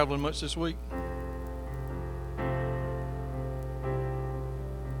Traveling much this week?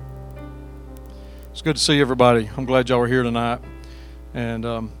 It's good to see everybody. I'm glad y'all are here tonight,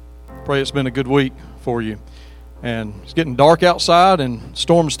 and pray it's been a good week for you. And it's getting dark outside, and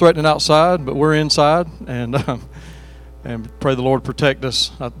storms threatening outside, but we're inside, and pray the Lord protect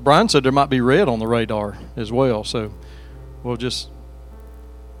us. Brian said there might be red on the radar as well, so we'll just.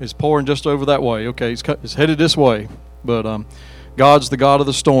 It's pouring just over that way. Okay, it's headed this way, but God's the God of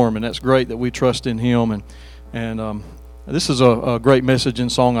the storm, and that's great that we trust in Him. And this is a great message and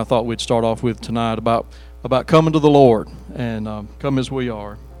song I thought we'd start off with tonight about coming to the Lord and come as we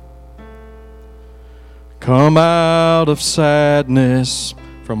are. Come out of sadness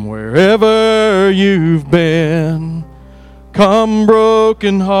from wherever you've been. Come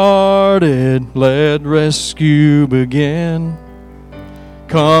broken-hearted, let rescue begin.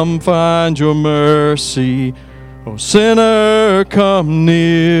 Come find your mercy, O sinner, come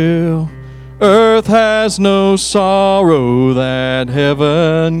kneel. Earth has no sorrow that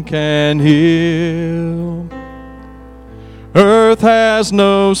heaven can heal. Earth has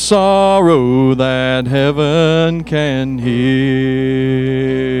no sorrow that heaven can heal.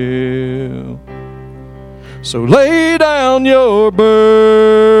 So lay down your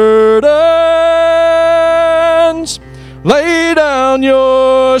burdens, lay down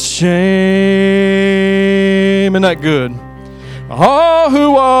your shame. Isn't that good? All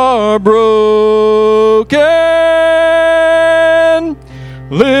who are broken,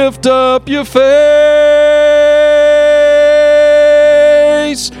 lift up your face.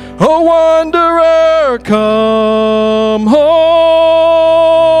 O wanderer, come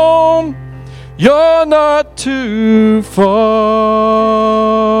home. You're not too far.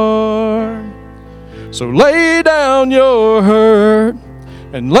 So lay down your hurt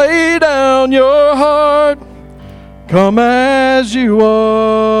and lay down your heart. Come as you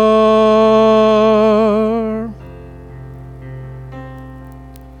are.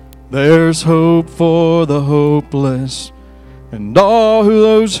 There's hope for the hopeless and all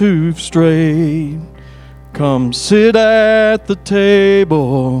those who've strayed. Come sit at the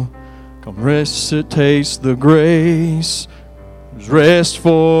table. Come rest, taste the grace. There's rest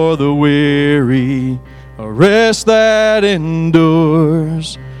for the weary, a rest that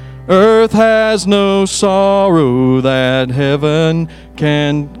endures. Earth has no sorrow that heaven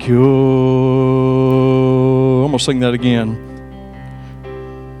can cure. I'm going to sing that again.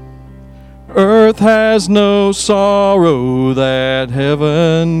 Earth has no sorrow that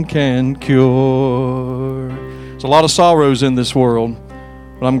heaven can cure. There's a lot of sorrows in this world,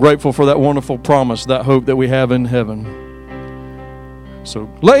 but I'm grateful for that wonderful promise, that hope that we have in heaven. So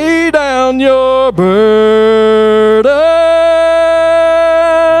lay down your burdens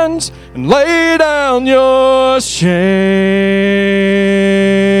and lay down your shame.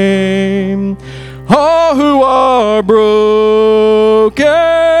 All who are broken,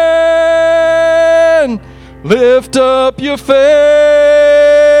 lift up your face.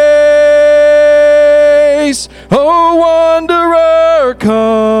 O wanderer,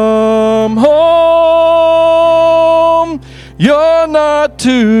 come home. You're not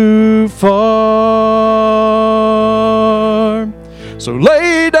too far. So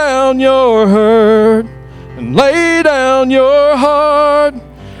lay down your hurt and lay down your heart.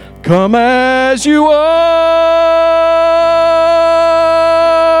 Come as you are.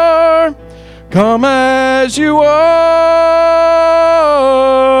 Come as you are.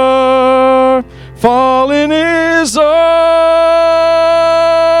 Fall in His arms.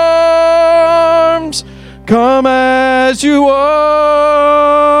 Come as you are.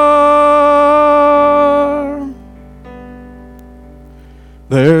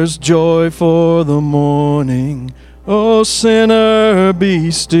 There's joy for the morning. O sinner,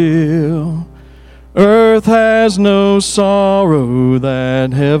 be still. Earth has no sorrow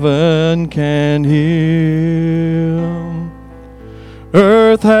that heaven can heal.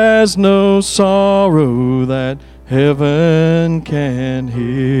 Earth has no sorrow that heaven can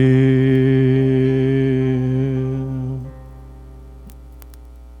heal.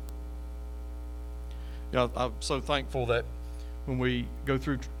 Yeah, I'm so thankful that when we go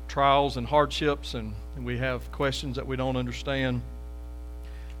through trials and hardships and we have questions that we don't understand,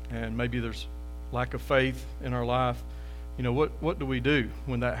 and maybe there's lack of faith in our life, what do we do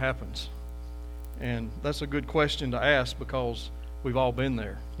when that happens? And that's a good question to ask, because we've all been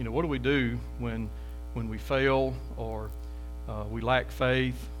there. What do we do when we fail, or we lack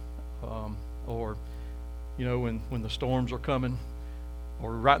faith, or when the storms are coming,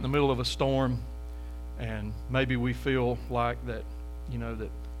 or right in the middle of a storm, and maybe we feel like that that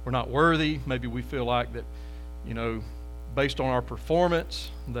we're not worthy. Maybe we feel like that based on our performance,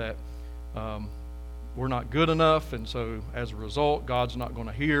 that we're not good enough, and so as a result, God's not going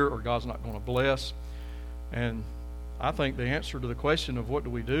to hear or God's not going to bless. And I think the answer to the question of what do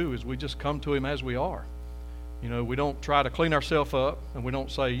we do is we just come to Him as we are. We don't try to clean ourselves up, and we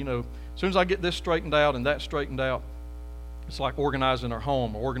don't say, as soon as I get this straightened out and that straightened out, it's like organizing our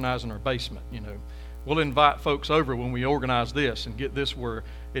home or organizing our basement. We'll invite folks over when we organize this and get this where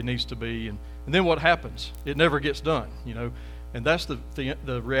it needs to be, and then what happens? It never gets done. And that's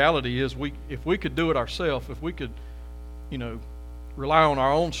the reality is if we could do it ourselves, if we could, rely on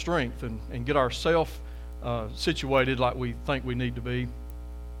our own strength and get ourselves situated like we think we need to be,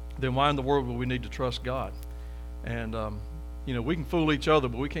 then why in the world would we need to trust God? And we can fool each other,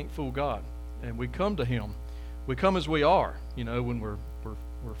 but we can't fool God. And we come to Him. We come as we are. When we're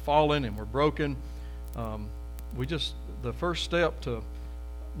fallen and we're broken. The first step to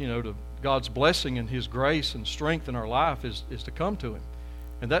God's blessing and His grace and strength in our life is to come to Him.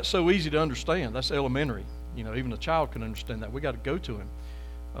 And that's so easy to understand. That's elementary. Even a child can understand that. We got to go to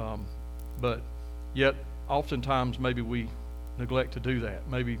Him. But yet, oftentimes, maybe we neglect to do that.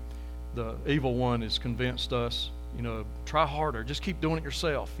 Maybe the evil one has convinced us, try harder, just keep doing it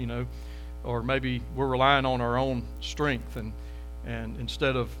yourself, or maybe we're relying on our own strength and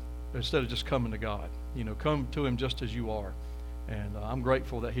instead of just coming to God, come to Him just as you are. And I'm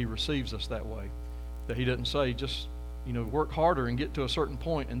grateful that He receives us that way, that He doesn't say just work harder and get to a certain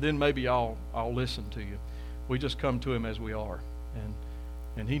point and then maybe I'll listen to you. We just come to Him as we are,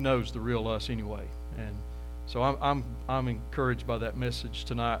 and He knows the real us anyway. And so I'm encouraged by that message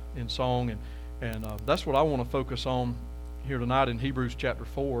tonight in song, and that's what I want to focus on here tonight in Hebrews chapter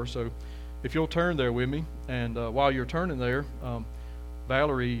 4. So if you'll turn there with me, and while you're turning there,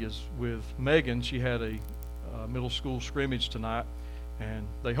 Valerie is with Megan. She had a middle school scrimmage tonight, and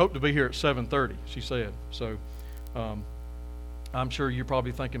they hope to be here at 7:30, she said. So I'm sure you're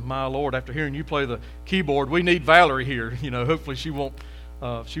probably thinking, my Lord, after hearing you play the keyboard, we need Valerie here. Hopefully she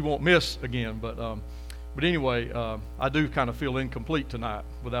won't miss again. But anyway, I do kind of feel incomplete tonight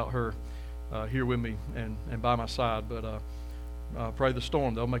without her here with me and by my side. But pray the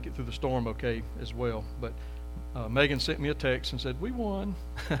storm. They'll make it through the storm okay as well. But Megan sent me a text and said, we won.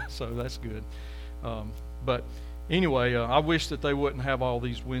 So that's good. But anyway, I wish that they wouldn't have all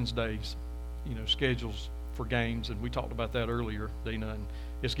these Wednesdays, schedules for games. And we talked about that earlier, Dina. And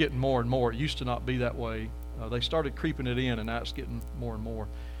it's getting more and more. It used to not be that way. They started creeping it in, and now it's getting more and more.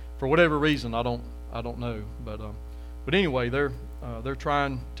 For whatever reason, I don't know. But anyway, they're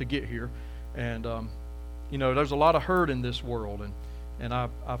trying to get here. And there's a lot of hurt in this world. And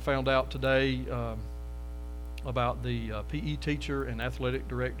I found out today about the PE teacher and athletic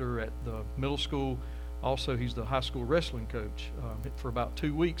director at the middle school. Also, he's the high school wrestling coach. For about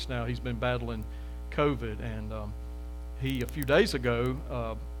 2 weeks now, he's been battling COVID. And he, a few days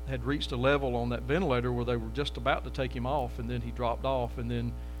ago, had reached a level on that ventilator where they were just about to take him off, and then he dropped off and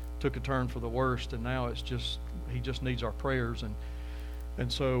then took a turn for the worst. And now he just needs our prayers.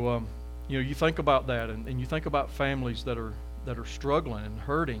 And so, you think about that, and you think about families that are struggling and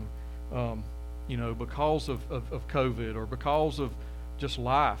hurting, because of COVID or because of just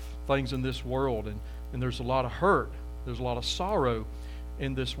life, things in this world, and there's a lot of hurt, there's a lot of sorrow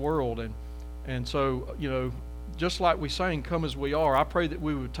in this world, and so just like we sang, "Come as we are," I pray that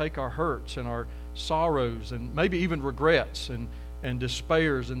we would take our hurts and our sorrows and maybe even regrets and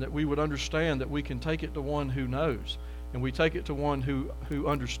despairs, and that we would understand that we can take it to one who knows, and we take it to one who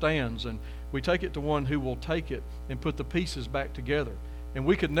understands, and we take it to one who will take it and put the pieces back together. And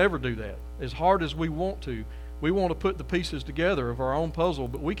we could never do that. As hard as we want to put the pieces together of our own puzzle,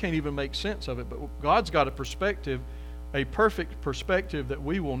 but we can't even make sense of it. But God's got a perspective, a perfect perspective that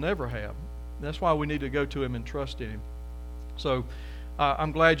we will never have. That's why we need to go to Him and trust in Him. So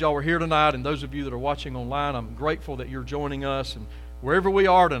I'm glad y'all were here tonight, and those of you that are watching online, I'm grateful that you're joining us. And wherever we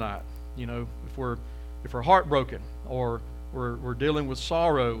are tonight, if we're heartbroken, or we're dealing with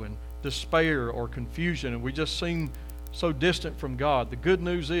sorrow and despair or confusion, and we just seem so distant from God, the good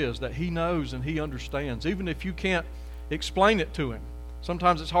news is that He knows and He understands, even if you can't explain it to Him.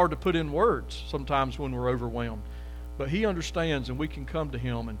 Sometimes it's hard to put in words sometimes when we're overwhelmed, but He understands, and we can come to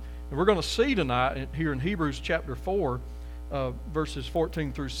Him. And we're going to see tonight here in Hebrews chapter 4, verses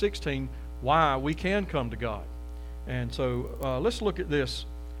 14 through 16, why we can come to God. And so let's look at this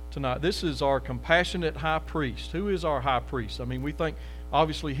tonight. This is our compassionate high priest. Who is our high priest? I mean, we think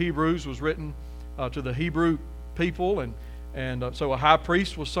obviously Hebrews was written to the Hebrew people, and so a high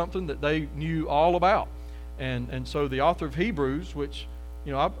priest was something that they knew all about. And so the author of Hebrews, which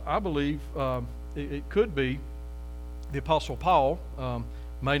I believe it could be the Apostle Paul,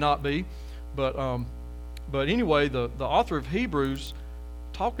 may not be, but But anyway, the author of Hebrews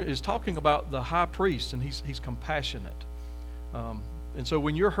is talking about the high priest, and he's compassionate. And so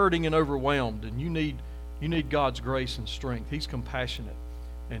when you're hurting and overwhelmed and you need God's grace and strength, he's compassionate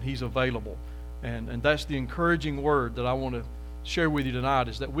and he's available. And that's the encouraging word that I want to share with you tonight,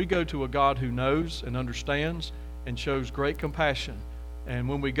 is that we go to a God who knows and understands and shows great compassion. And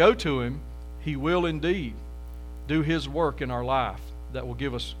when we go to him, he will indeed do his work in our life that will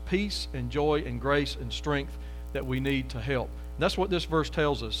give us peace and joy and grace and strength that we need to help. And that's what this verse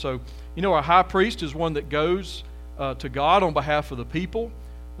tells us. So, our high priest is one that goes to God on behalf of the people.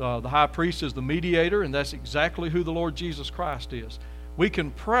 The high priest is the mediator, and that's exactly who the Lord Jesus Christ is. We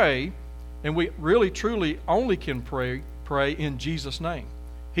can pray, and we really truly only can pray in Jesus' name.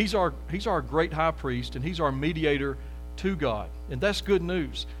 He's our great high priest, and he's our mediator to God. And that's good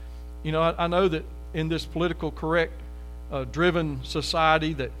news. I know that in this political correct driven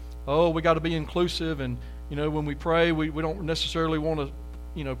society that, we got to be inclusive, and when we pray, we don't necessarily want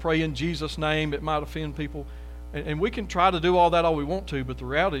to pray in Jesus' name. It might offend people. And we can try to do all that all we want to, but the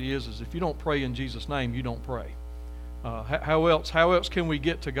reality is if you don't pray in Jesus' name, you don't pray. How else can we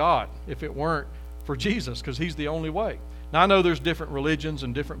get to God if it weren't for Jesus? Because he's the only way. Now, I know there's different religions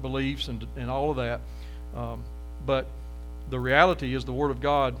and different beliefs and all of that, but the reality is the Word of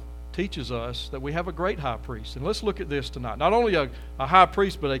God teaches us that we have a great high priest. And let's look at this tonight. Not only a high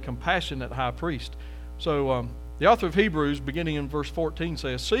priest, but a compassionate high priest. So the author of Hebrews, beginning in verse 14,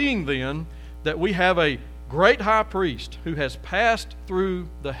 says, "Seeing then that we have a great high priest who has passed through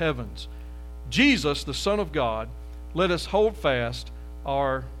the heavens, Jesus, the Son of God, let us hold fast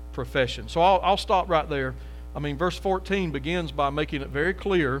our profession." So I'll stop right there. Verse 14 begins by making it very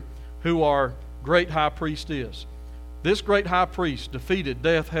clear who our great high priest is. This great high priest defeated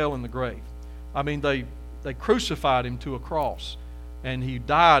death, hell, and the grave. They crucified him to a cross, and he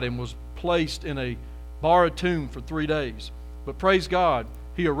died and was placed in a borrowed tomb for 3 days. But praise God,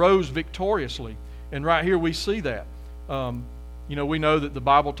 he arose victoriously. And right here we see that. We know that the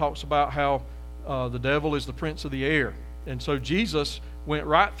Bible talks about how the devil is the prince of the air. And so Jesus went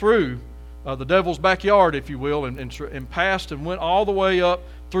right through the devil's backyard, if you will, and passed and went all the way up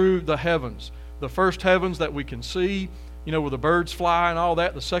through the heavens. The first heavens that we can see, where the birds fly and all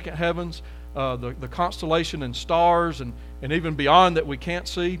that. The second heavens, the constellation and stars, and even beyond that we can't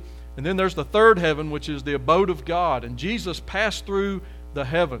see. And then there's the third heaven, which is the abode of God. And Jesus passed through the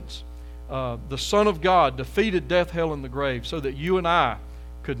heavens. The Son of God defeated death, hell, and the grave so that you and I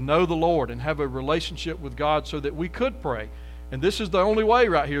could know the Lord and have a relationship with God so that we could pray. And this is the only way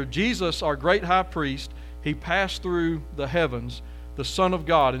right here. Jesus, our great high priest, he passed through the heavens, the Son of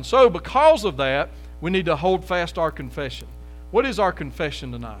God. And so because of that, we need to hold fast our confession. What is our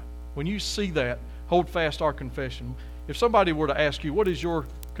confession tonight? When you see that, hold fast our confession. If somebody were to ask you, what is your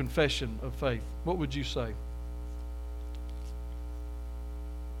confession of faith? What would you say?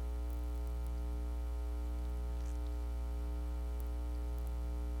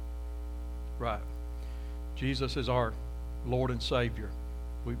 Right. Jesus is our Lord and Savior.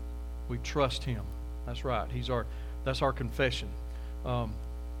 We trust him. That's right. That's our confession.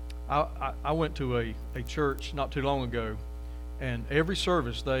 I went to a church not too long ago, and every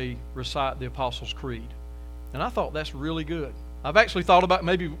service they recite the Apostles' Creed. And I thought that's really good. I've actually thought about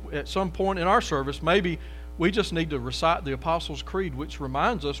maybe at some point in our service, maybe we just need to recite the Apostles' Creed, which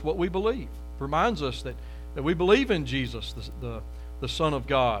reminds us what we believe. Reminds us that we believe in Jesus, the Son of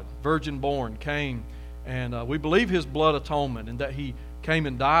God, virgin born, came, and we believe his blood atonement, and that he came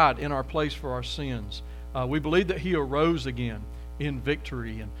and died in our place for our sins. We believe that he arose again in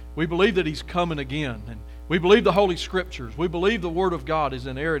victory, and we believe that he's coming again, and we believe the Holy Scriptures. We believe the Word of God is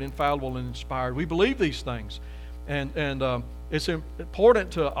inerrant, infallible, and inspired. We believe these things, and it's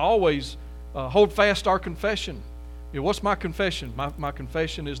important to always hold fast our confession. What's my confession? My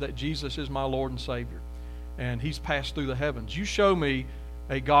confession is that Jesus is my Lord and Savior, and he's passed through the heavens. You show me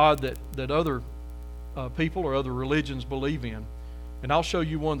a God that other people or other religions believe in, and I'll show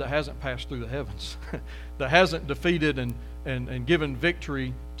you one that hasn't passed through the heavens, that hasn't defeated and given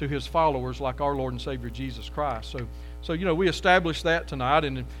victory to his followers like our Lord and Savior Jesus Christ. So we established that tonight,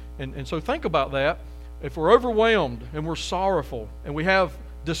 and so think about that. If we're overwhelmed and we're sorrowful and we have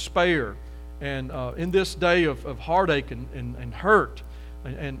despair, and in this day of heartache and hurt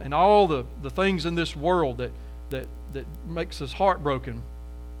and all the things in this world that makes us heartbroken,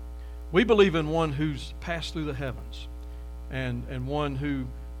 we believe in one who's passed through the heavens, and one who,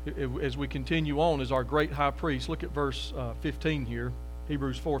 as we continue on, is our great high priest. Look at verse 15 here,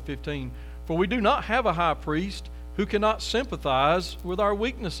 Hebrews 4:15. "For we do not have a high priest who cannot sympathize with our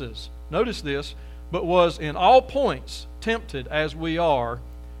weaknesses." Notice this, "but was in all points tempted as we are,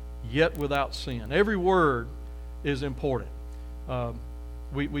 yet without sin. Every word is important.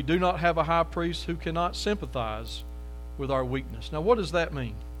 We do not have a high priest who cannot sympathize with our weakness. Now, what does that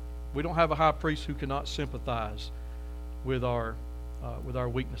mean? We don't have a high priest who cannot sympathize with our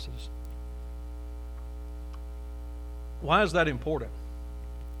weaknesses. Why is that important?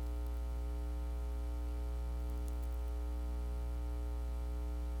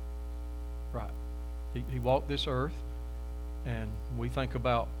 Right. He walked this earth, and we think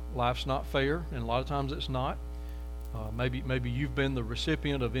about life's not fair, and a lot of times it's not. Maybe you've been the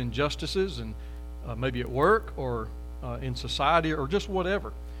recipient of injustices, and maybe at work or in society or just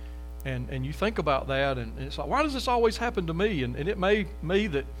whatever. And you think about that, and it's like, why does this always happen to me? And it may be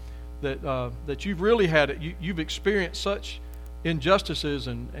that you've really had it. You've experienced such injustices,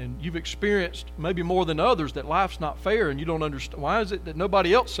 and you've experienced maybe more than others that life's not fair, and you don't understand. Why is it that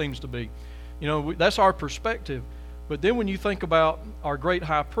nobody else seems to be? That's our perspective. But then when you think about our great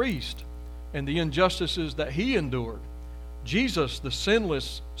high priest and the injustices that he endured, Jesus, the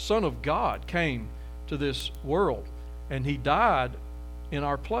sinless Son of God, came to this world, and he died in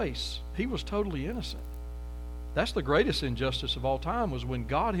our place. He was totally innocent. That's the greatest injustice of all time, was when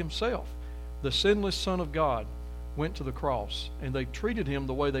God himself, the sinless Son of God, went to the cross, and they treated him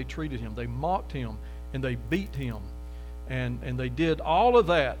the way they treated him. They mocked him, and they beat him, and they did all of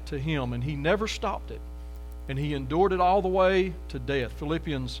that to him, and he never stopped it. And he endured it all the way to death.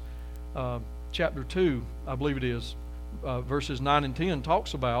 Philippians chapter 2, I believe it is, verses 9 and 10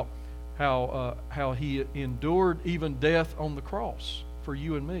 talks about how he endured even death on the cross for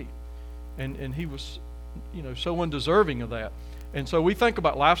you and me. And he was, so undeserving of that. And so we think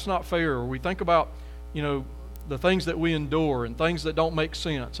about life's not fair, or we think about, the things that we endure, and things that don't make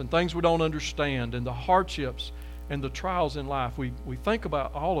sense, and things we don't understand, and the hardships and the trials in life. We think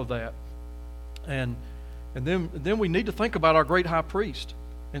about all of that. And then we need to think about our great high priest.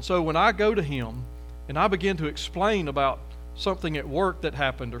 And so when I go to him and I begin to explain about something at work that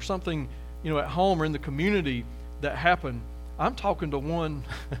happened, or something, at home or in the community that happened, I'm talking to one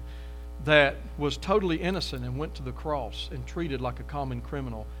that was totally innocent and went to the cross and treated like a common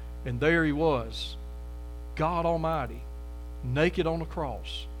criminal. And there he was, God Almighty, naked on the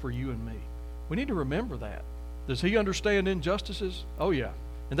cross for you and me. We need to remember that. Does he understand injustices? Oh yeah.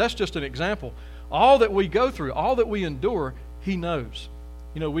 And that's just an example. All that we go through, all that we endure, he knows.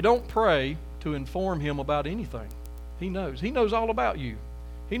 We don't pray to inform him about anything. He knows. He knows all about you.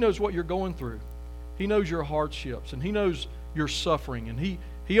 He knows what you're going through. He knows your hardships, and he knows your suffering, and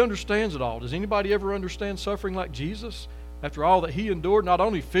he understands it all. Does anybody ever understand suffering like Jesus? After all that he endured, not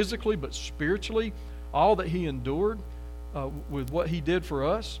only physically but spiritually, all that he endured with what he did for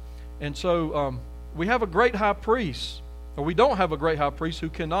us. And so we have a great high priest, or we don't have a great high priest who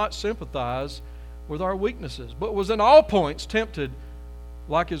cannot sympathize with our weaknesses, but was in all points tempted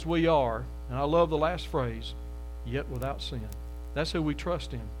like as we are. And I love the last phrase, yet without sin. That's who we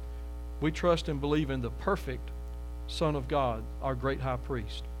trust in. We trust and believe in the perfect Son of God, our great high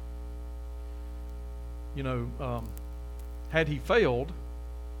priest. Had he failed,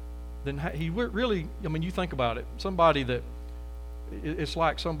 then he really, you think about it, somebody that, it's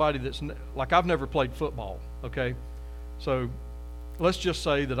like somebody that's, like I've never played football, okay? So let's just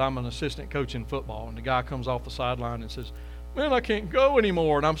say that I'm an assistant coach in football, and the guy comes off the sideline and says, man, I can't go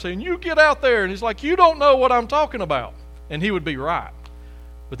anymore. And I'm saying, you get out there. And he's like, you don't know what I'm talking about. And he would be right.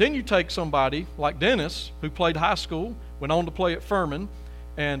 But then you take somebody like Dennis, who played high school, went on to play at Furman,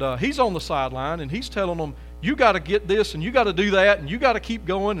 and he's on the sideline, and he's telling them, you got to get this, and you got to do that, and you got to keep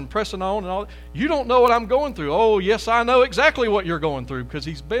going and pressing on and all. You don't know what I'm going through. Oh, yes, I know exactly what you're going through, because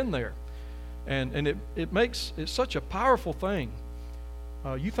he's been there. And it's such a powerful thing.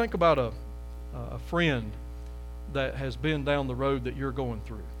 You think about a friend that has been down the road that you're going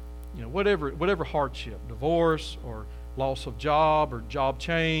through. Whatever hardship, divorce or loss of job or job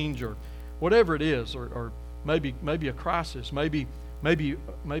change or whatever it is, or maybe a crisis, maybe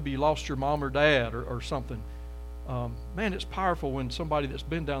you lost your mom or dad or something. Man, it's powerful when somebody that's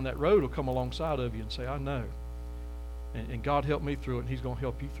been down that road will come alongside of you and say, I know. And God helped me through it, and he's going to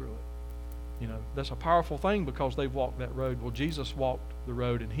help you through it. That's a powerful thing because they've walked that road. Well, Jesus walked the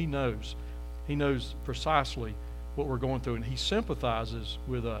road, and he knows. He knows precisely what we're going through, and he sympathizes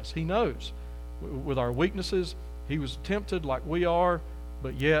with us. He knows with our weaknesses. He was tempted like we are,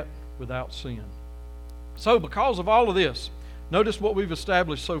 but yet without sin. So because of all of this, notice what we've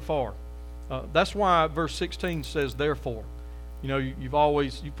established so far. That's why verse 16 says, therefore.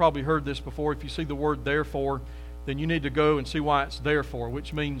 You've probably heard this before. If you see the word therefore, then you need to go and see why it's therefore,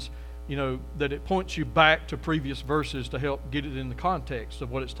 which means, that it points you back to previous verses to help get it in the context of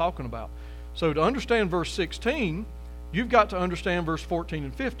what it's talking about. So to understand verse 16, you've got to understand verse 14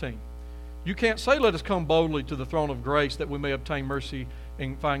 and 15. You can't say, let us come boldly to the throne of grace that we may obtain mercy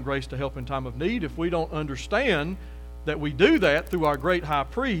and find grace to help in time of need, if we don't understand that we do that through our great high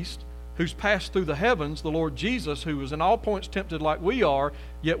priest who's passed through the heavens, the Lord Jesus, who is in all points tempted like we are,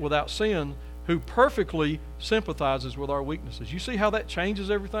 yet without sin, who perfectly sympathizes with our weaknesses. You see how that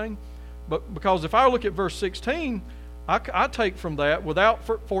changes everything? But because if I look at verse 16, I take from that, without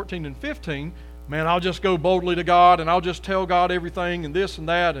 14 and 15, man, I'll just go boldly to God and I'll just tell God everything and this and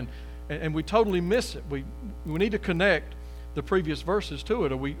that, and we totally miss it. We need to connect the previous verses to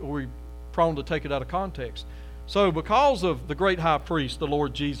it, or we prone to take it out of context. So because of the great high priest, the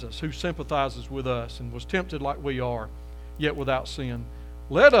Lord Jesus, who sympathizes with us and was tempted like we are, yet without sin,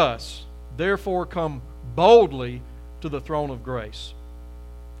 let us therefore come boldly to the throne of grace,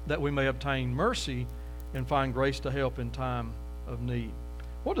 that we may obtain mercy and find grace to help in time of need.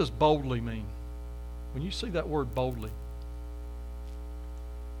 What does boldly mean? When you see that word boldly,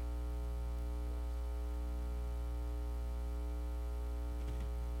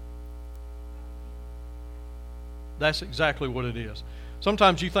 that's exactly what it is.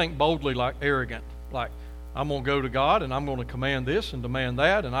 Sometimes you think boldly like arrogant, like I'm going to go to God and I'm going to command this and demand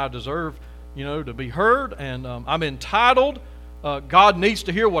that, and I deserve, to be heard, and I'm entitled. God needs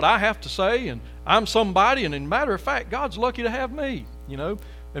to hear what I have to say, and I'm somebody, and in matter of fact, God's lucky to have me,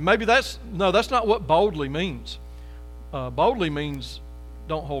 And maybe that's not what boldly means. Boldly means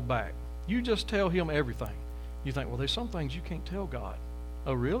don't hold back. You just tell Him everything. You think, well, there's some things you can't tell God.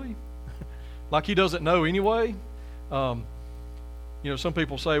 Oh, really? Like He doesn't know anyway? Some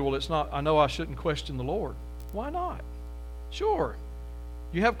people say, well, I know I shouldn't question the Lord. Why not? Sure.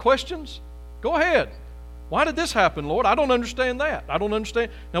 You have questions? Go ahead. Why did this happen, Lord? I don't understand that. I don't understand.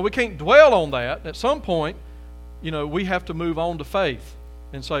 Now, we can't dwell on that. At some point, we have to move on to faith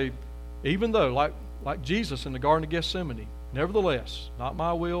and say, even though, like Jesus in the Garden of Gethsemane, nevertheless, not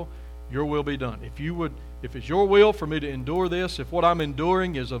my will, your will be done. If it's your will for me to endure this, if what I'm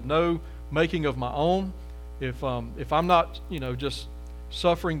enduring is of no making of my own, if I'm not, just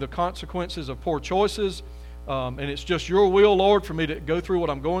suffering the consequences of poor choices, and it's just your will, Lord, for me to go through what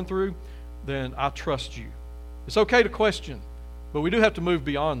I'm going through, then I trust you. It's okay to question, but we do have to move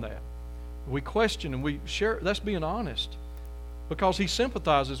beyond that. We question and we share. That's being honest, because He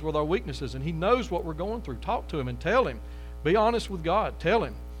sympathizes with our weaknesses and He knows what we're going through. Talk to Him and tell Him. Be honest with God. Tell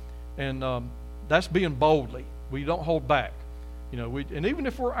Him, and that's being boldly. We don't hold back. And even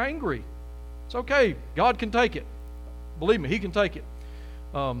if we're angry, it's okay. God can take it. Believe me, He can take it.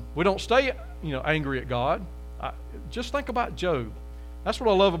 We don't stay, angry at God. Just think about Job. That's what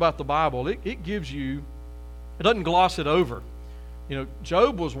I love about the Bible. It gives you, it doesn't gloss it over.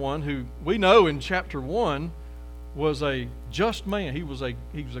 Job was one who we know in chapter 1 was a just man. He was a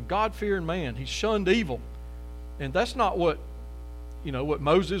God-fearing man. He shunned evil. And that's not what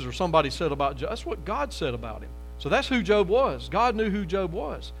Moses or somebody said about Job. That's what God said about him. So that's who Job was. God knew who Job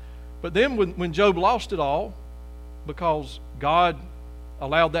was. But then when Job lost it all, because God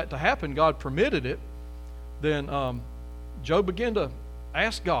allowed that to happen, God permitted it, then Job began to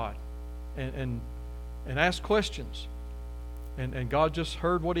ask God and ask questions. And God just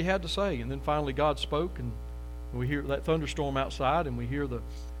heard what he had to say. And then finally God spoke, and we hear that thunderstorm outside, and we hear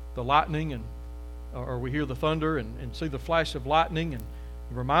the lightning, or we hear the thunder and see the flash of lightning, and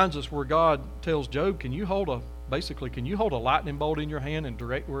it reminds us where God tells Job, can you hold a lightning bolt in your hand and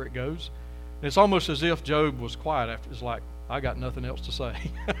direct where it goes? And it's almost as if Job was quiet after. It's like, I got nothing else to say.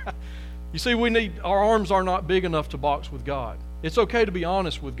 You see, our arms are not big enough to box with God. It's okay to be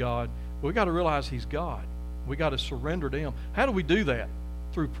honest with God, but we got to realize He's God. We got to surrender to Him. How do we do that?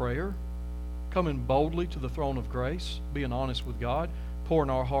 Through prayer, coming boldly to the throne of grace, being honest with God, pouring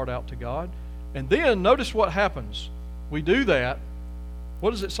our heart out to God. And then notice what happens. We do that.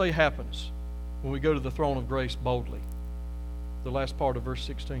 What does it say happens when we go to the throne of grace boldly? The last part of verse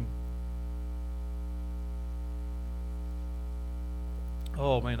 16.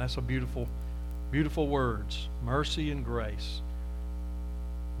 Oh man, that's a beautiful, beautiful words. Mercy and grace.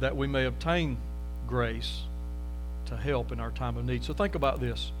 That we may obtain grace to help in our time of need. So think about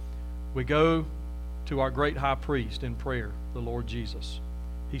this. We go to our great high priest in prayer, the Lord Jesus.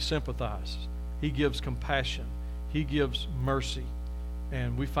 He sympathizes. He gives compassion. He gives mercy.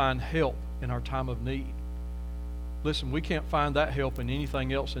 And we find help in our time of need. Listen, we can't find that help in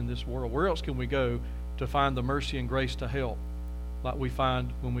anything else in this world. Where else can we go to find the mercy and grace to help like we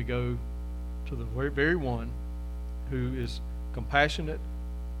find when we go to the very one who is compassionate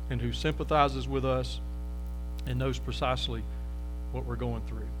and who sympathizes with us and knows precisely what we're going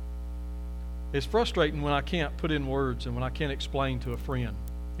through? It's frustrating when I can't put in words and when I can't explain to a friend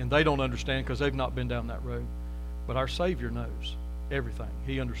and they don't understand because they've not been down that road. But our Savior knows everything.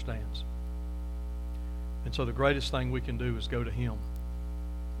 He understands. And so the greatest thing we can do is go to Him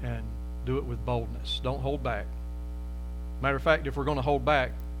and do it with boldness. Don't hold back. Matter of fact, if we're going to hold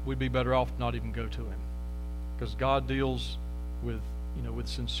back, we'd be better off not even go to Him, because God deals with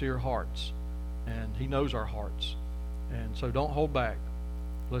sincere hearts, and He knows our hearts. And so don't hold back.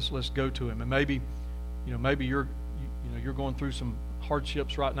 Let's go to Him. And maybe you're going through some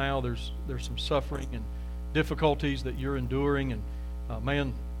hardships right now. There's some suffering and difficulties that you're enduring, and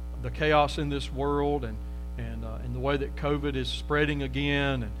the chaos in this world, and the way that COVID is spreading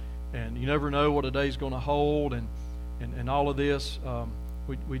again, and you never know what a day's going to hold, and all of this.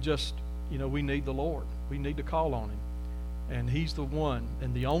 We just we need the Lord. We need to call on Him, and He's the one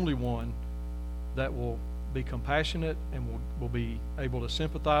and the only one that will be compassionate and will be able to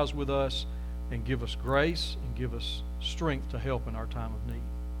sympathize with us and give us grace and give us strength to help in our time of need.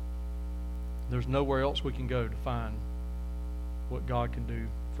 There's nowhere else we can go to find what God can do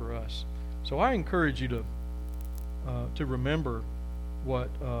for us. So I encourage you to remember what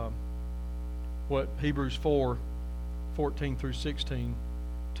Hebrews 4:14 through 16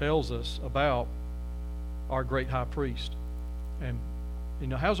 tells us about our great high priest. And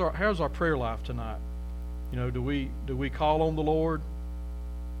how's our prayer life tonight? Do we call on the Lord?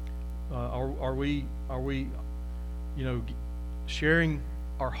 Are we sharing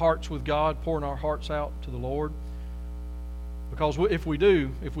our hearts with God, pouring our hearts out to the Lord? Because if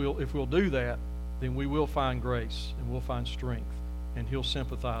we'll do that, then we will find grace and we'll find strength, and He'll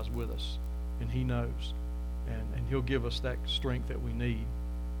sympathize with us, and He knows, and He'll give us that strength that we need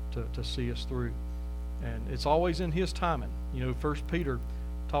to see us through. And it's always in His timing. 1 Peter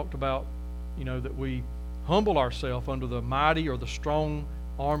talked about that we humble ourselves under the mighty or the strong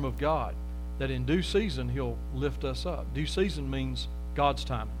arm of God, that in due season He'll lift us up. Due season means God's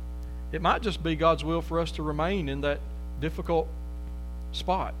timing. It might just be God's will for us to remain in that difficult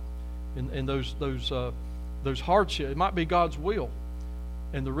spot, in those hardships. It might be God's will,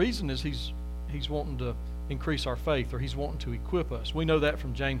 and the reason is He's wanting to increase our faith, or He's wanting to equip us. We know that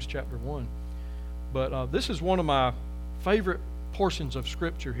from James chapter 1. But this is one of my favorite portions of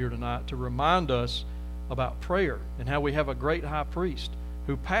Scripture here tonight, to remind us about prayer and how we have a great high priest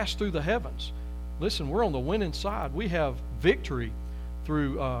who passed through the heavens. Listen, we're on the winning side. We have victory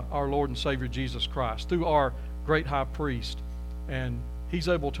through our Lord and Savior Jesus Christ, through our great high priest, and He's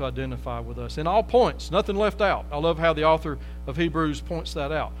able to identify with us in all points, nothing left out. I love how the author of Hebrews points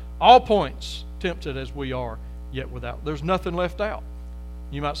that out. All points tempted as we are, yet without. There's nothing left out.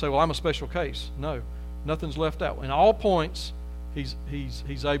 You might say, well, I'm a special case. No, nothing's left out. In all points, He's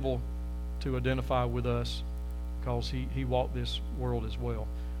able to identify with us, because He walked this world as well.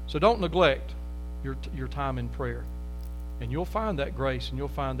 So don't neglect your time in prayer, and you'll find that grace and you'll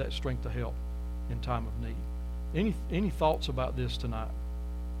find that strength to help in time of need. Any thoughts about this tonight?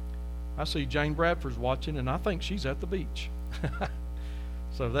 I see Jane Bradford's watching, and I think she's at the beach.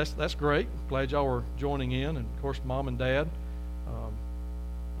 So that's great. Glad y'all are joining in, and of course Mom and Dad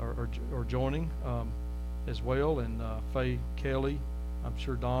are joining as well, and Faye Kelly, I'm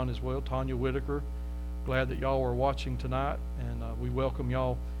sure Don as well, Tanya Whitaker. Glad that y'all are watching tonight, and we welcome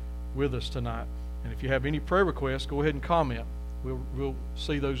y'all with us tonight. And if you have any prayer requests, go ahead and comment. We'll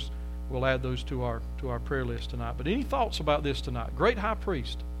see those. We'll add those to our prayer list tonight. But any thoughts about this tonight? Great high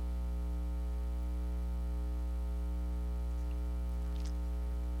priest.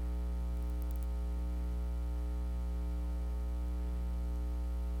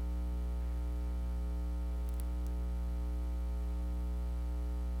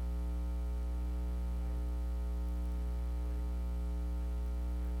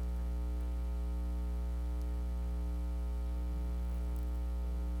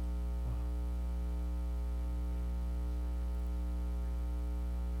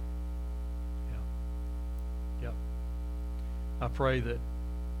 I pray that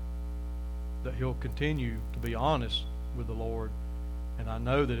he'll continue to be honest with the Lord, and I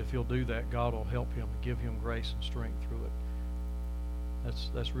know that if he'll do that, God will help him and give him grace and strength through it. That's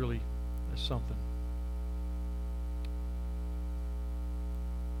something.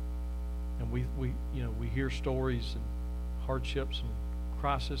 And we hear stories and hardships and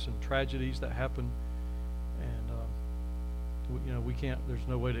crisis and tragedies that happen, and we can't. There's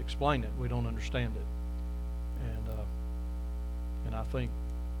no way to explain it. We don't understand it, and I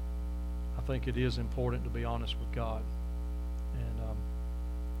think it is important to be honest with God, and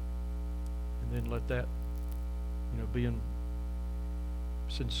then let that, being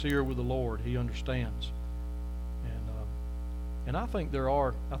sincere with the Lord, He understands, and I think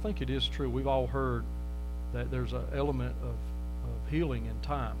it is true. We've all heard that there's an element of healing in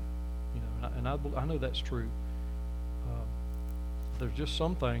time, and I know that's true. There's just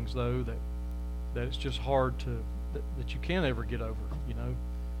some things though that it's just hard to that you can't ever get over.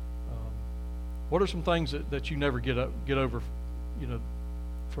 What are some things that you never get over?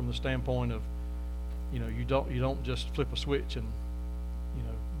 From the standpoint of, you don't just flip a switch and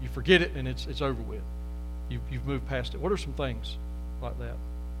you forget it and it's over with. You've moved past it. What are some things like that?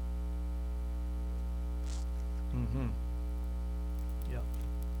 Mm-hmm. Yeah.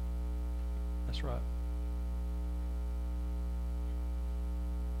 That's right.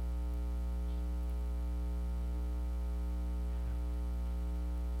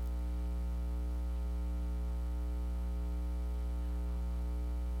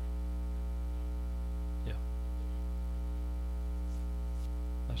 Yeah.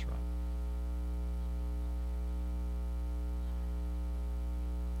 That's right.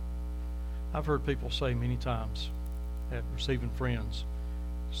 I've heard people say many times at receiving friends,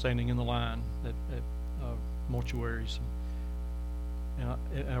 standing in the line at mortuaries,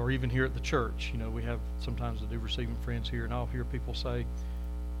 or even here at the church. We have sometimes to do receiving friends here, and I'll hear people say,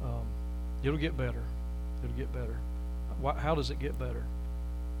 "It'll get better. It'll get better." How does it get better?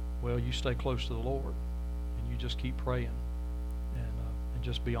 Well, you stay close to the Lord, and you just keep praying, and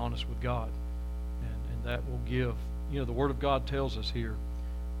just be honest with God, and that will give. The Word of God tells us here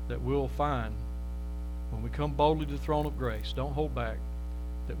that we'll find, when we come boldly to the throne of grace, don't hold back,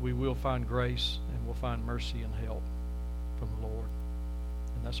 that we will find grace and we'll find mercy and help from the Lord.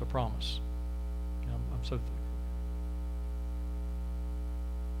 And that's a promise. And I'm so thankful.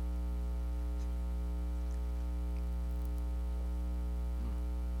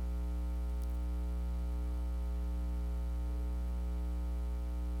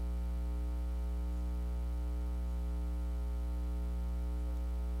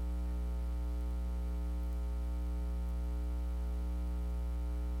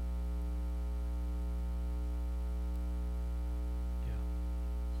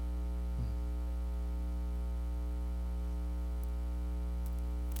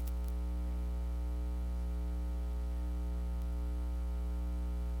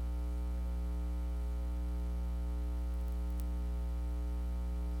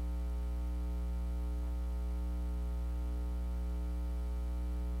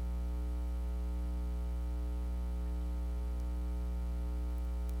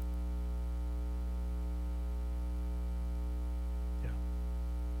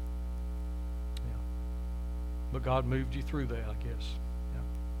 But God moved you through that, I guess. Yeah.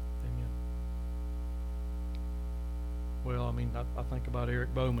 Amen. Well, I think about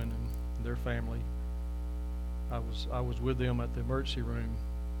Eric Bowman and their family. I was with them at the emergency room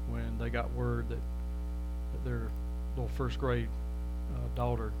when they got word that their little first grade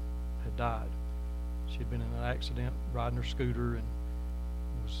daughter had died. She had been in an accident riding her scooter and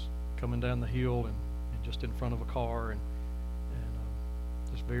was coming down the hill and just in front of a car and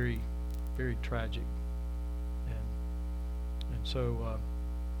just very, very tragic. And so,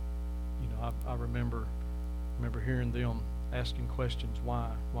 I remember hearing them asking questions.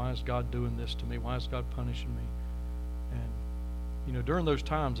 Why? Why is God doing this to me? Why is God punishing me? And, during those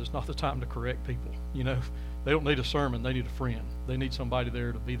times, it's not the time to correct people. They don't need a sermon. They need a friend. They need somebody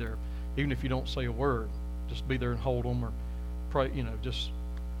there to be there. Even if you don't say a word, just be there and hold them or pray, just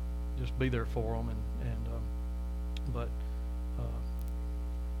be there for them. But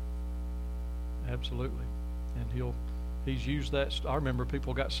absolutely. And he's used that. I remember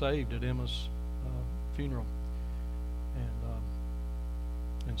people got saved at Emma's funeral,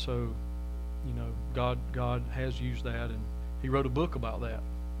 and so God has used that, and He wrote a book about that.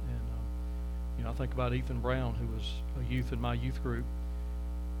 And I think about Ethan Brown, who was a youth in my youth group,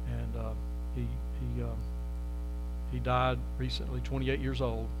 and he died recently, 28 years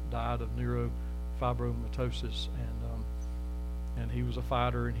old, died of neurofibromatosis, and he was a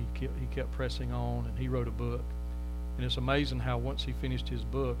fighter, and he kept pressing on, and he wrote a book. And it's amazing how once he finished his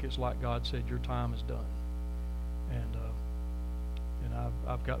book, it's like God said, "Your time is done." And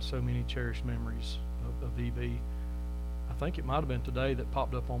I've got so many cherished memories of EB. I think it might have been today that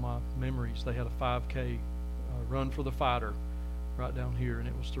popped up on my memories. They had a 5K run for the fighter right down here, and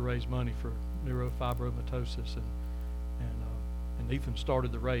it was to raise money for neurofibromatosis. And Ethan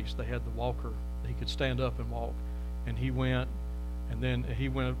started the race. They had the walker; he could stand up and walk, and he went, and then he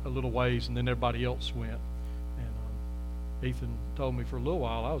went a little ways, and then everybody else went. Ethan told me for a little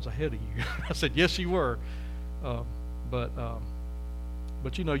while I was ahead of you. I said, "Yes, you were." But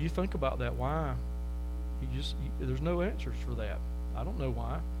you think about that. Why? There's no answers for that. I don't know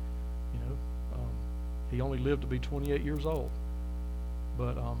why. He only lived to be 28 years old.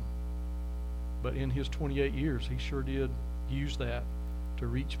 But in his 28 years, he sure did use that to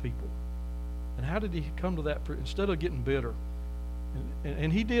reach people. And how did he come to that? Instead of getting bitter,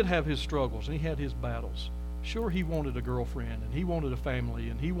 And he did have his struggles, and he had his battles. Sure, he wanted a girlfriend, and he wanted a family,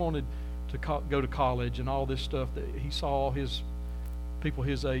 and he wanted to go to college and all this stuff that he saw his people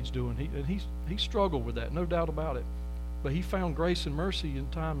his age doing. He struggled with that, no doubt about it. But he found grace and mercy in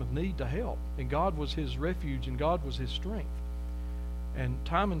time of need to help, and God was his refuge, and God was his strength. And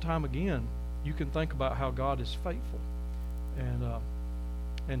time again, you can think about how God is faithful.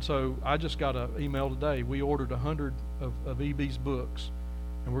 And so I just got an email today. We ordered 100 of EB's books,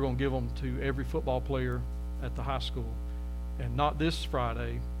 and we're going to give them to every football player at the high school. And not this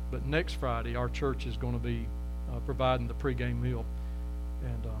Friday, but next Friday, our church is going to be providing the pregame meal.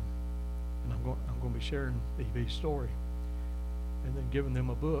 And I'm going to be sharing EB's story, and then giving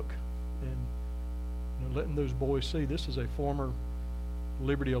them a book, and letting those boys see this is a former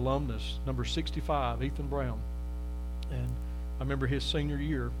Liberty alumnus, number 65, Ethan Brown. And I remember his senior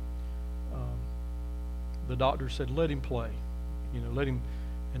year, the doctor said, let him play, let him.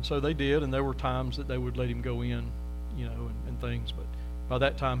 And so they did, and there were times that they would let him go in, and things. But by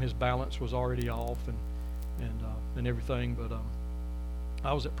that time, his balance was already off and everything. But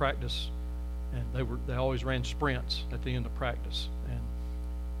I was at practice, and they always ran sprints at the end of practice,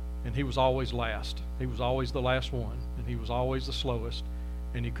 and he was always last. He was always the last one, and he was always the slowest,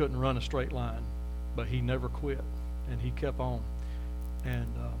 and he couldn't run a straight line, but he never quit, and he kept on.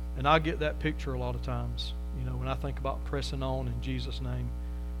 And I get that picture a lot of times. When I think about pressing on in Jesus' name,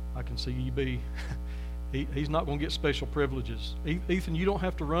 I can see EB. He's not going to get special privileges. Ethan, you don't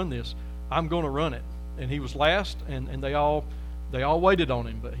have to run this. I'm going to run it. And he was last, and they all waited on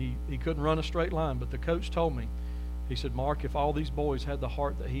him, but he couldn't run a straight line. But the coach told me, he said, Mark, if all these boys had the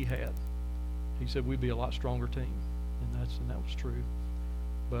heart that he had, he said we'd be a lot stronger team. And that was true.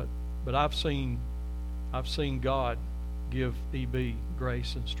 But I've seen God give EB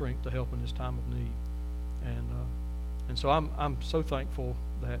grace and strength to help in his time of need, and so I'm so thankful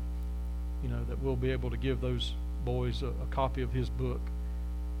that that we'll be able to give those boys a copy of his book,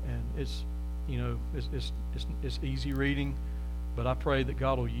 and it's easy reading, but I pray that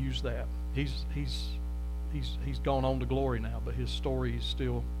God will use that. He's gone on to glory now, but his story is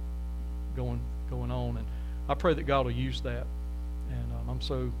still going on, and I pray that God will use that, and I'm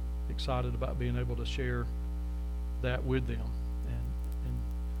so excited about being able to share that with them, and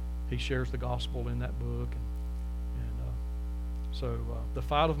he shares the gospel in that book, and so The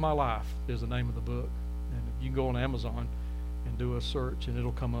Fight of My Life is the name of the book, and you can go on Amazon and do a search, and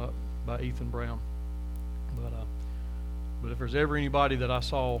it'll come up by Ethan Brown. But if there's ever anybody that I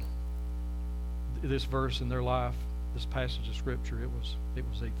saw this verse in their life, this passage of Scripture, it was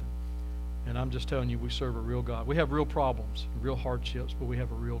Ethan. And I'm just telling you, we serve a real God. We have real problems, real hardships, but we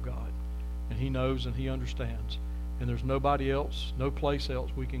have a real God, and he knows and he understands. And there's nobody else, no place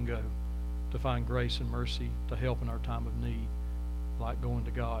else we can go to find grace and mercy to help in our time of need, like going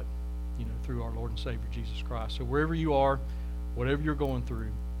to God, through our Lord and Savior Jesus Christ. So wherever you are, whatever you're going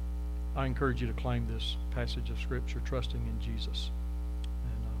through, I encourage you to claim this passage of Scripture, trusting in Jesus.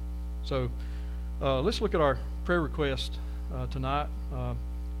 And so let's look at our prayer request tonight.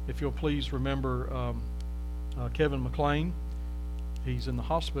 If you'll please remember Kevin McLean. He's in the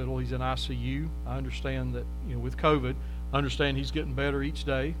hospital. He's in ICU. I understand that, with COVID, I understand he's getting better each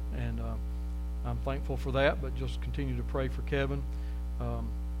day, and I'm thankful for that, but just continue to pray for Kevin.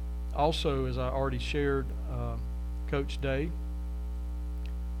 Also, as I already shared, Coach Day,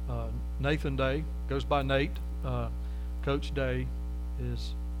 Nathan Day, goes by Nate. Coach Day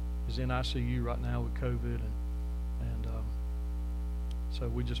is in ICU right now with COVID, and so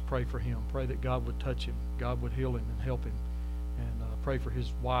we just pray for him. Pray that God would touch him, God would heal him and help him. And pray for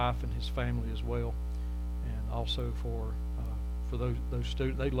his wife and his family as well, and also for those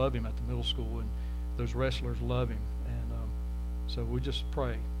students. They love him at the middle school, and those wrestlers love him. And so we just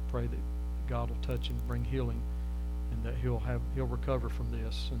pray that God will touch him, bring healing, and that he'll recover from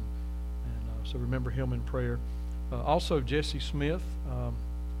this. And so remember him in prayer. Also Jesse Smith.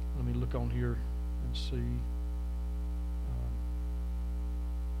 Let me look on here and see.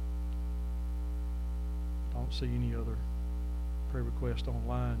 Don't see any other prayer request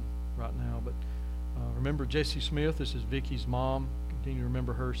online right now, but remember Jessie Smith. This is Vicky's mom. Continue to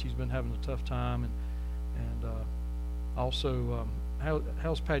remember her. She's been having a tough time, and also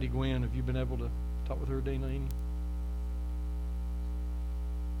how's Patty Gwen? Have you been able to talk with her, Dina?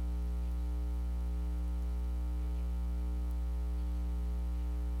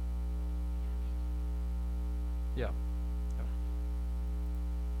 Yeah.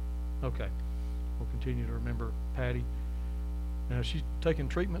 Okay. We'll continue to remember Patty. Now, she's taking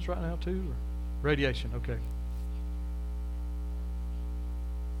treatments right now too, or radiation? Okay.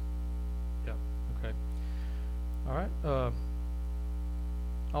 Yeah. Okay. All right.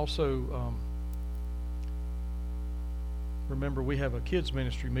 also remember we have a kids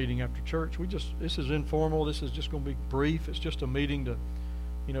ministry meeting after church. This is informal. This is just going to be brief. It's just a meeting to,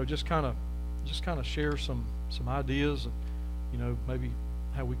 just kind of share some ideas, and maybe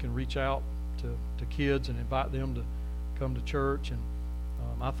how we can reach out to kids and invite them to come to church. And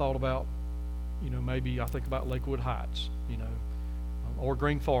I thought about, maybe I think about Lakewood Heights, or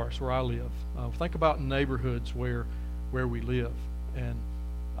Green Forest where I live. Think about neighborhoods where we live, and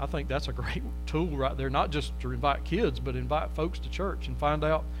I think that's a great tool right there, not just to invite kids, but invite folks to church and find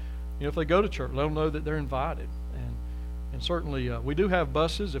out, if they go to church, let them know that they're invited. And certainly we do have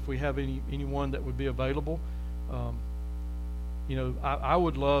buses if we have anyone that would be available. I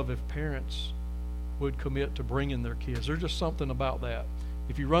would love if parents would commit to bringing their kids. There's just something about that.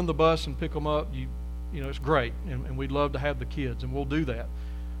 If you run the bus and pick them up, it's great, and we'd love to have the kids, and we'll do that.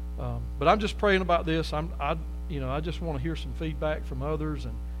 But I'm just praying about this. I just want to hear some feedback from others,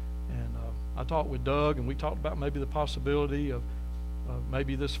 and I talked with Doug, and we talked about maybe the possibility of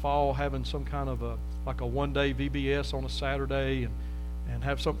maybe this fall having some kind of a one-day VBS on a Saturday, and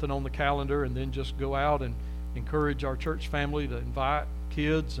have something on the calendar, and then just go out and encourage our church family to invite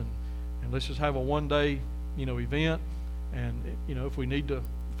kids, and let's just have a one-day event, and if we need to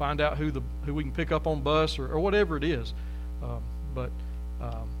find out who we can pick up on bus or whatever it is, but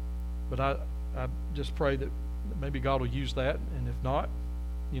I just pray that maybe God will use that, and if not,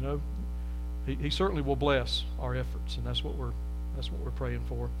 He certainly will bless our efforts, and that's what we're praying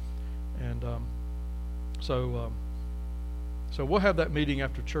for. And so we'll have that meeting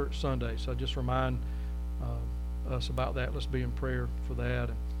after church Sunday. So I just remind us about that. Let's be in prayer for that.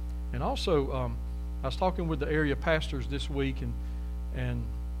 And also, I was talking with the area pastors this week, and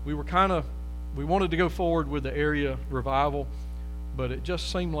we wanted to go forward with the area revival, but it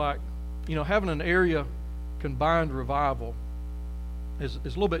just seemed like, having an area combined revival is a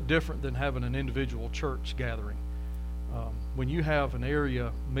little bit different than having an individual church gathering. When you have an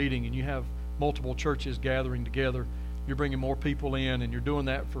area meeting and you have multiple churches gathering together, you're bringing more people in, and you're doing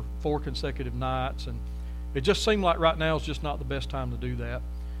that for 4 consecutive nights, and it just seemed like right now is just not the best time to do that.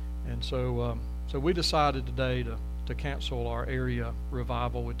 And so we decided today to cancel our area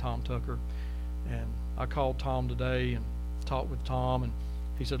revival with Tom Tucker. And I called Tom today and talked with Tom, and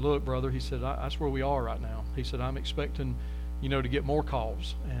he said, "Look, brother," he said, "that's where we are right now." He said, "I'm expecting, to get more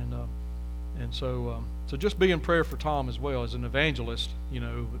calls." And so just be in prayer for Tom as well as an evangelist.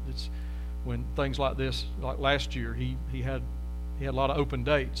 It's when things like this, like last year, he had a lot of open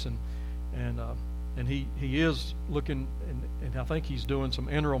dates, and he is looking, and I think he's doing some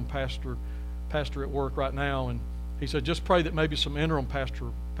interim pastorate work right now. And he said, just pray that maybe some interim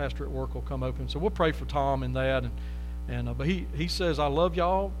pastorate work will come open. So we'll pray for Tom in that. But he says, "I love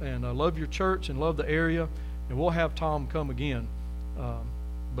y'all, and I love your church, and love the area, and we'll have Tom come again."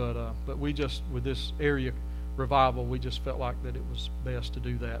 But we just, with this area revival, we just felt like that it was best to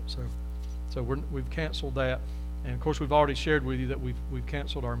do that. So we've canceled that, and of course we've already shared with you that we've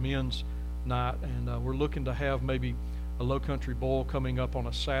canceled our men's night, and we're looking to have maybe a Low Country Bowl coming up on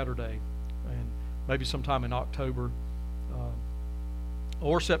a Saturday, and maybe sometime in October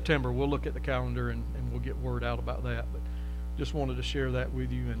or September. We'll look at the calendar and we'll get word out about that. But just wanted to share that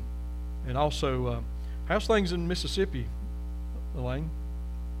with you, and also how's things in Mississippi, Elaine?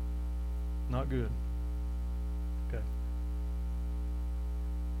 Not good. Okay.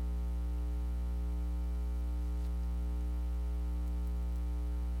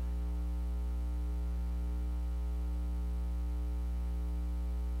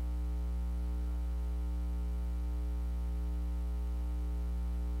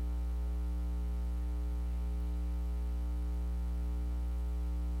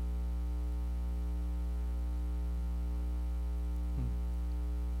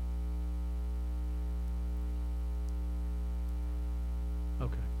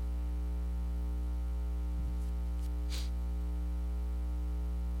 Okay.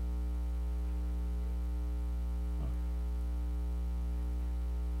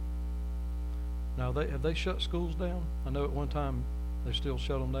 Now, have they shut schools down? I know at one time they still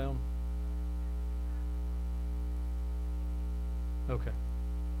shut them down. Okay.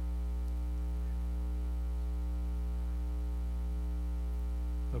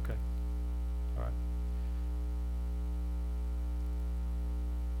 Okay. All right.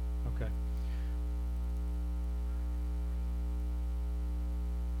 Okay.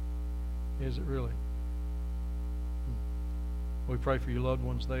 Is it really? We pray for your loved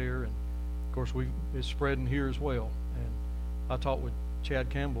ones there, and of course it's spreading here as well. And I talked with Chad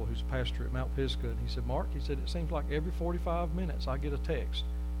Campbell, who's a pastor at Mount Pisgah, and he said, "Mark," he said, "it seems like every 45 minutes I get a text,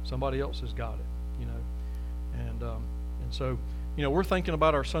 somebody else has got it, And so we're thinking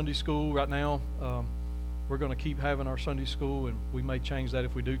about our Sunday school right now. We're going to keep having our Sunday school, and we may change that.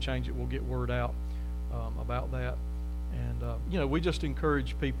 If we do change it, we'll get word out about that. And, we just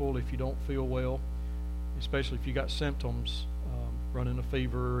encourage people, if you don't feel well, especially if you got symptoms, running a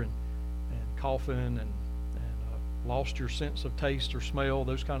fever and coughing and lost your sense of taste or smell,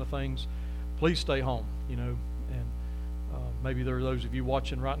 those kind of things, please stay home, and maybe there are those of you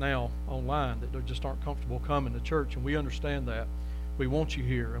watching right now online that just aren't comfortable coming to church, and we understand that. We want you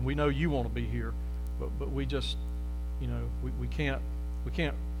here, and we know you want to be here, but we just, we can't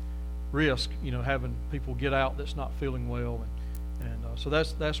risk, having people get out that's not feeling well, and so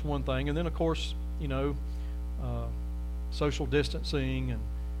that's one thing. And then of course, social distancing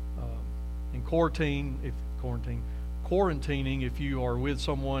and quarantining if you are with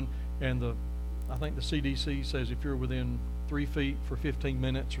someone, and I think the CDC says if you're within 3 feet for 15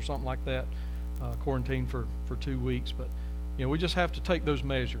 minutes or something like that, quarantine for 2 weeks. But we just have to take those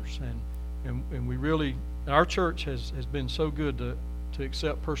measures, and we really, our church has been so good to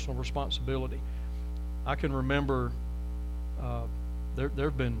accept personal responsibility. I can remember there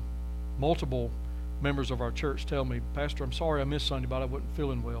have been multiple members of our church tell me, Pastor, I'm sorry I missed Sunday, but I wasn't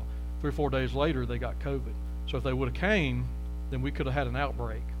feeling well. 3 or 4 days later, they got COVID. So if they would have came, then we could have had an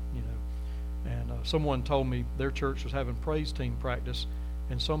outbreak, And someone told me their church was having praise team practice,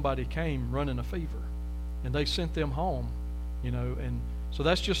 and somebody came running a fever, and they sent them home, And so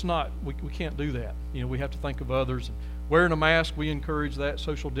that's just not, we can't do that. We have to think of others. And wearing a mask, we encourage that.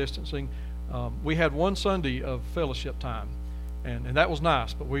 Social distancing. We had one Sunday of fellowship time, and that was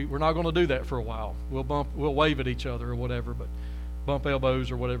nice, but we're not going to do that for a while. We'll wave at each other or whatever, but bump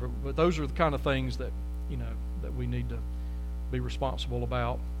elbows or whatever. But those are the kind of things that that we need to be responsible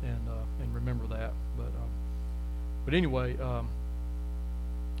about and remember that. But anyway,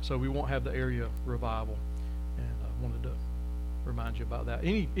 so we won't have the area revival, and I wanted to remind you about that.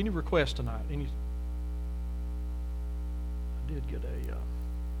 Any requests tonight? I did get a.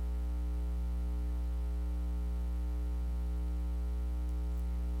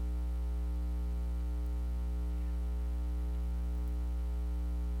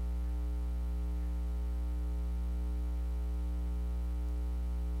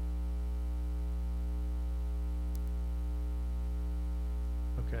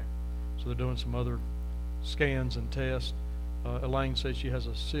 Okay, so they're doing some other scans and tests. Elaine says she has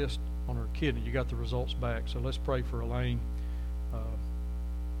a cyst on her kidney. You got the results back, so let's pray for Elaine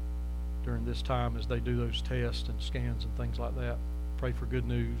during this time as they do those tests and scans and things like that. Pray for good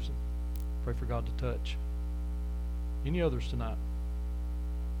news and pray for God to touch. Any others tonight?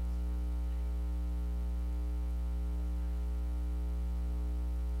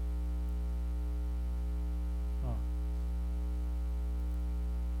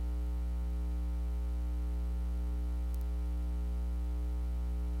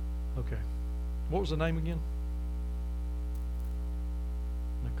 Okay. What was the name again?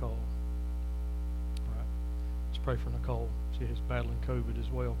 Nicole. All right. Let's pray for Nicole. She is battling COVID as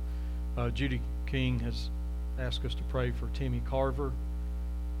well. Judy King has asked us to pray for Timmy Carver.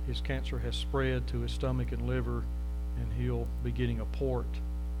 His cancer has spread to his stomach and liver, and he'll be getting a port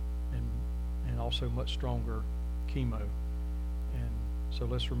and also much stronger chemo. And so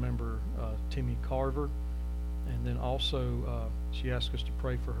let's remember Timmy Carver. And then also, she asked us to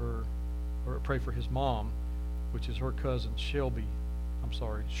pray for her, or pray for his mom, which is her cousin Shirley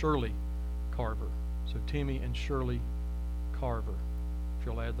Carver. So Timmy and Shirley Carver. If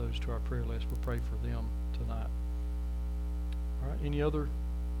you'll add those to our prayer list, we'll pray for them tonight. All right. Any other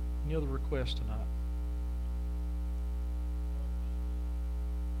requests tonight?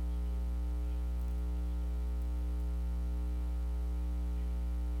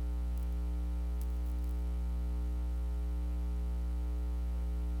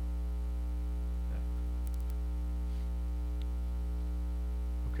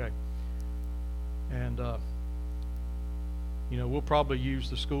 Okay. And, we'll probably use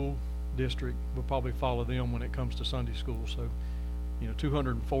the school district. We'll probably follow them when it comes to Sunday school. So,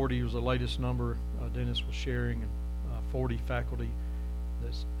 240 was the latest number Dennis was sharing, and 40 faculty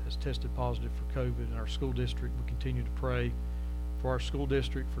has tested positive for COVID in our school district. We continue to pray for our school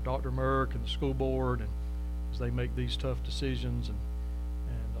district, for Dr. Merck and the school board, and as they make these tough decisions, and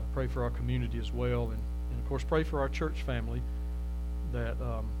pray for our community as well, and of course pray for our church family that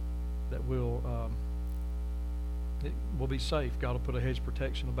we'll be safe. God will put a hedge of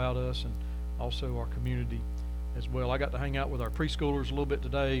protection about us and also our community as well. I got to hang out with our preschoolers a little bit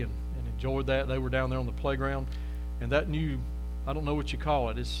today and enjoyed that. They were down there on the playground, and that new, I don't know what you call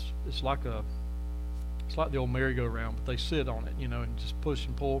it. It's like the old merry-go-round, but they sit on it, and just push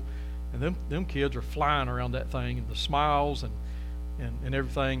and pull. And them kids are flying around that thing, and the smiles, and and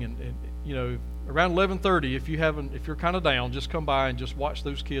everything. And you know, around 11:30, if you're kind of down, just come by and just watch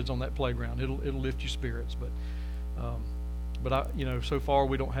those kids on that playground. It'll lift your spirits. But I, you know, so far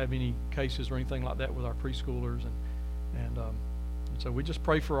we don't have any cases or anything like that with our preschoolers, and so we just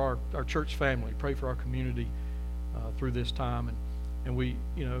pray for our church family, pray for our community through this time, and we,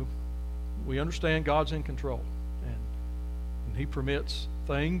 you know, we understand God's in control, and He permits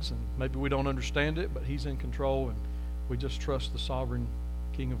things, and maybe we don't understand it, but He's in control, and we just trust the sovereign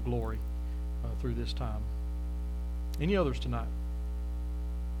King of glory through this time. Any others tonight?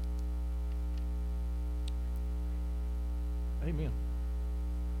 Amen.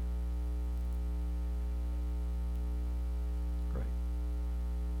 Great.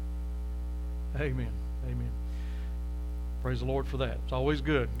 Amen. Amen. Praise the Lord for that. It's always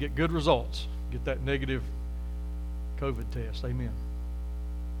good. Get good results. Get that negative COVID test. Amen.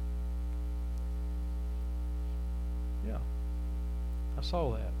 Yeah. I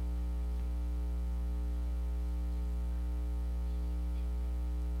saw that.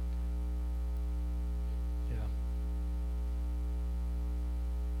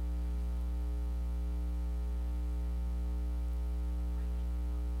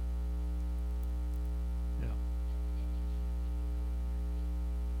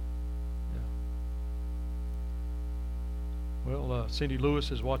 Well, Cindy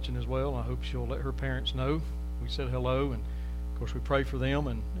Lewis is watching as well. I hope she'll let her parents know. We said hello, and of course we pray for them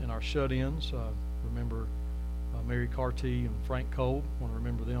and our shut-ins. Remember Mary Carty and Frank Cole. Want to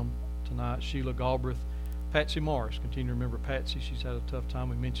remember them tonight. Sheila Galbraith, Patsy Morris. Continue to remember Patsy. She's had a tough time.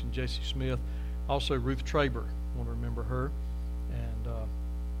 We mentioned Jessie Smith. Also Ruth Traber. Want to remember her.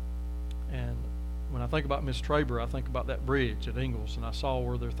 And when I think about Miss Traber, I think about that bridge at Ingalls, and I saw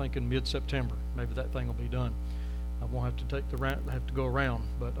where they're thinking mid-September. Maybe that thing will be done. I won't have to have to go around,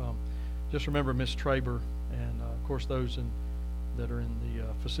 but just remember Miss Traber, and of course those that are in the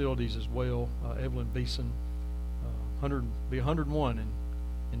facilities as well. Evelyn Beeson, be 101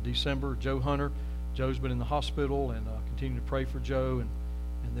 in December. Joe Hunter, Joe's been in the hospital, and continue to pray for Joe,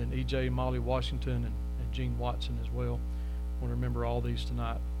 and then E.J. and Molly Washington and Gene Watson as well. I want to remember all these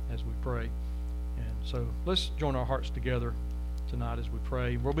tonight as we pray, and so let's join our hearts together tonight as we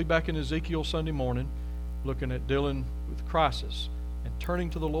pray. We'll be back in Ezekiel Sunday morning, looking at dealing with crisis and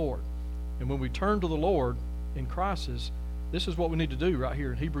turning to the Lord. And when we turn to the Lord in crisis, this is what we need to do right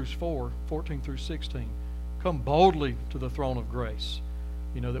here in Hebrews 4:14 through 16. Come boldly to the throne of grace,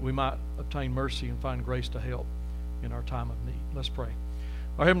 you know, that we might obtain mercy and find grace to help in our time of need. Let's pray.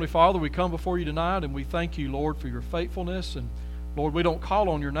 Our Heavenly Father, we come before you tonight, and we thank you, Lord, for your faithfulness. And Lord, we don't call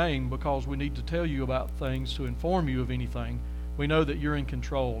on your name because we need to tell you about things to inform you of anything. We know that you're in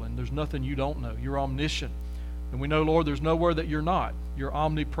control, and there's nothing you don't know. You're omniscient. And we know, Lord, there's nowhere that you're not. You're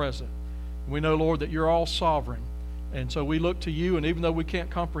omnipresent. And we know, Lord, that you're all sovereign. And so we look to you, and even though we can't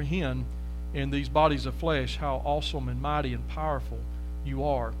comprehend in these bodies of flesh how awesome and mighty and powerful you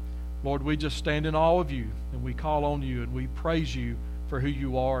are, Lord, we just stand in awe of you, and we call on you, and we praise you for who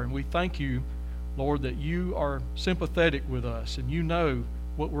you are. And we thank you, Lord, that you are sympathetic with us, and you know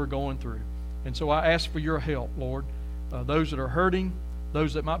what we're going through. And so I ask for your help, Lord. Those that are hurting,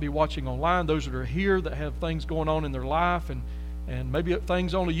 those that might be watching online, those that are here that have things going on in their life, and maybe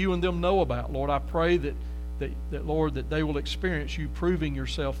things only you and them know about. Lord, I pray that Lord, that they will experience you proving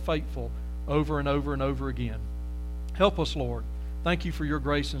yourself faithful over and over and over again. Help us, Lord. Thank you for your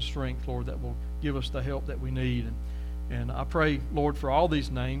grace and strength, Lord, that will give us the help that we need. And I pray, Lord, for all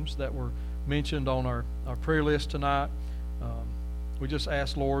these names that were mentioned on our prayer list tonight. We just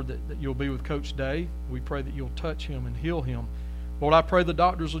ask, Lord, that you'll be with Coach Day. We pray that you'll touch him and heal him. Lord, I pray the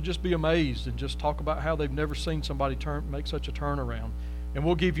doctors will just be amazed and just talk about how they've never seen somebody make such a turnaround. And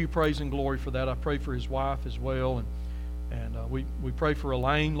we'll give you praise and glory for that. I pray for his wife as well. And we pray for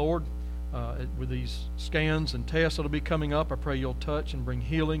Elaine, Lord, with these scans and tests that will be coming up. I pray you'll touch and bring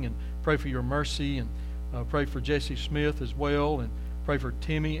healing, and pray for your mercy. And pray for Jessie Smith as well. And pray for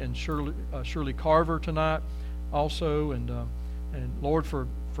Timmy and Shirley Carver tonight also. And Lord, for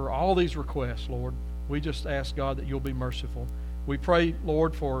all these requests, Lord, we just ask, God, that you'll be merciful. We pray,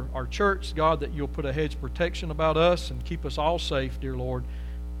 Lord, for our church, God, that you'll put a hedge of protection about us and keep us all safe, dear Lord,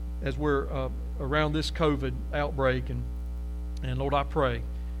 as we're around this COVID outbreak. And Lord, I pray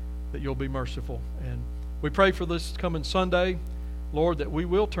that you'll be merciful. And we pray for this coming Sunday, Lord, that we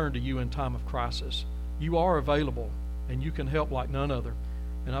will turn to you in time of crisis. You are available, and you can help like none other.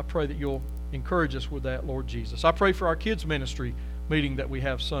 And I pray that you'll encourage us with that, Lord Jesus. I pray for our kids' ministry meeting that we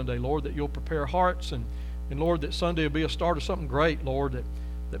have Sunday, Lord, that you'll prepare hearts, and Lord, that Sunday will be a start of something great, Lord,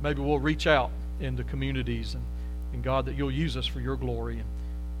 that maybe we'll reach out into communities, and God, that you'll use us for your glory.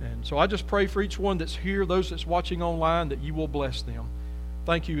 And so I just pray for each one that's here, those that's watching online, that you will bless them.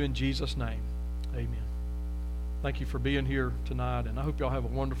 Thank you in Jesus' name. Amen. Thank you for being here tonight, and I hope y'all have a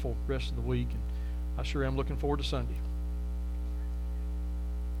wonderful rest of the week. And I sure am looking forward to Sunday.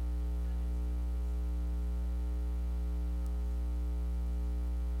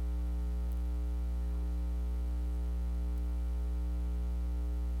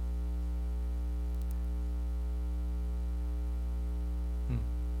 Hmm.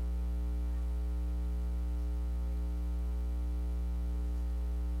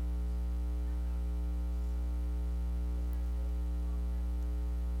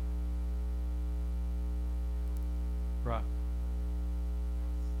 Right.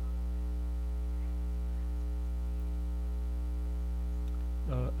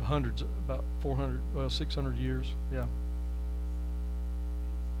 Hundreds, about 400, 600 years. Yeah.